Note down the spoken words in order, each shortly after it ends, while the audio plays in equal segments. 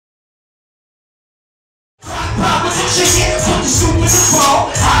poppers, chicken, put the soup in the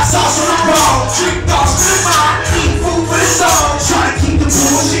bowl, hot sauce on the bone, trick thoughts to the mind, eat food for the soul, try to keep the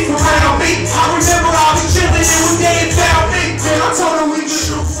bullshit around me. I remember I was chilling and one day it found me. Man, I told her we could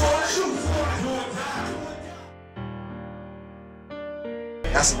shoot for it.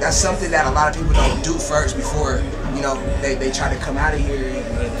 That's something that a lot of people don't do first before, you know, they try to come out of here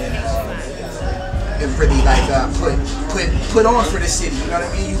and really like put on for the city. You know what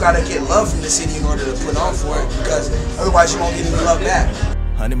I mean? You gotta get love from the city in order to put on for it, because otherwise you won't get any love back.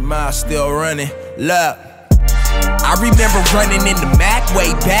 100 miles still running. Look, I remember running in the Mac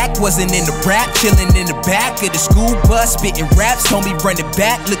way back, wasn't in the rap, chilling in the back of the school bus, spitting raps, told me run it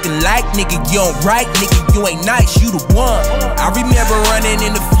back, looking like, nigga, you don't right, nigga, you ain't nice, you the one. I remember running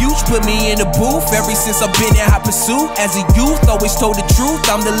in the future, put me in the booth, ever since I've been in hot pursuit, as a youth, always told the truth,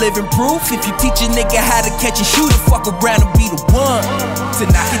 I'm the living proof, if you teach a nigga how to catch and shoot it, fuck around and be the one, to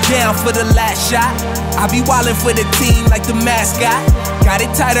knock it down for the last shot, I be wildin' for the team like the mascot, got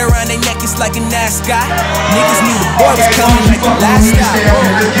it tied around their neck, it's like a ascot, niggas knew the boy was coming like the last stop.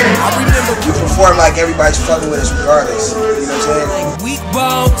 I remember we perform like everybody's fucking with us regardless. You know what I'm saying? Weak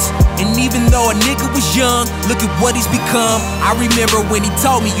bones, and even though a nigga was young, look at what he's become. I remember when he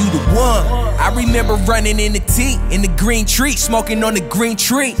told me you the one. I remember running in the T, in the green tree, smoking on the green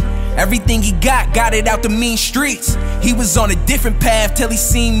tree. Everything he got it out the mean streets. He was on a different path till he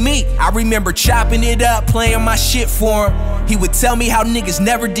seen me. I remember chopping it up, playing my shit for him. He would tell me how niggas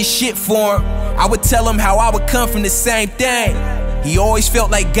never did shit for him. I would tell him how I would come from the same thing. He always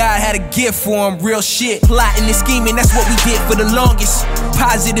felt like God had a gift for him, real shit. Plotting and scheming, that's what we did for the longest.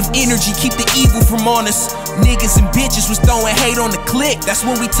 Positive energy, keep the evil from on us. Niggas and bitches was throwing hate on the clique. That's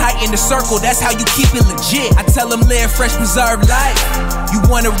when we tighten the circle, that's how you keep it legit. I tell them live fresh, preserve life. You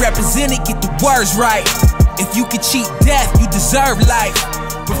wanna represent it, get the words right. If you could cheat death, you deserve life.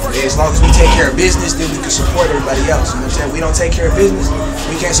 As long as we take care of business, then we can support everybody else. You know what I'm saying? We don't take care of business,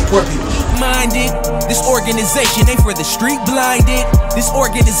 we can't support people. Minded, this organization ain't for the street blinded. This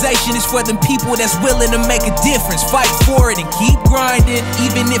organization is for them people that's willing to make a difference. Fight for it and keep grinding.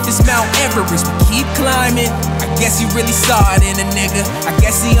 Even if it's Mount Everest, we keep climbing. I guess he really saw it in a nigga. I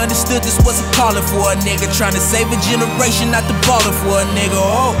guess he understood this was a calling for a nigga, trying to save a generation, not the ballin' for a nigga.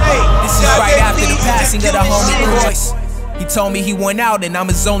 Oh, this is right after the passing of the homie Royce. He told me he went out and I'm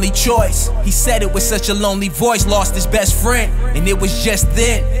his only choice. He said it with such a lonely voice, lost his best friend. And it was just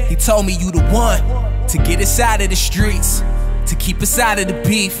then, he told me you the one to get us out of the streets, to keep us out of the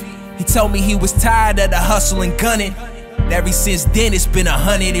beef. He told me he was tired of the hustle and gunning. And ever since then it's been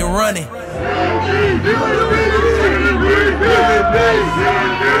 100 and running.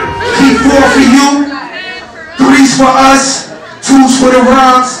 Keep 4 for you, 3's for us, 2's for the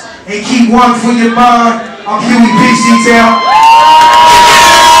rhymes, and keep 1 for your mind. I'm Huey P.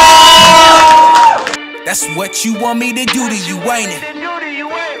 That's what you want me to do to you, ain't it?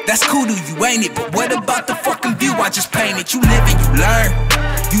 That's cool to you, ain't it? But what about the fucking view I just painted? You live and you learn.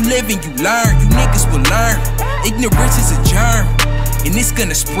 You live and you learn. You niggas will learn. Ignorance is a germ, and it's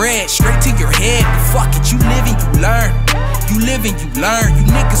gonna spread straight to your head. But fuck it, you live and you learn. You live and you learn. You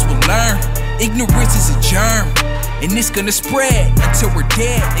niggas will learn. Ignorance is a germ, and it's gonna spread until we're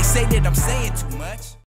dead. They say that I'm saying too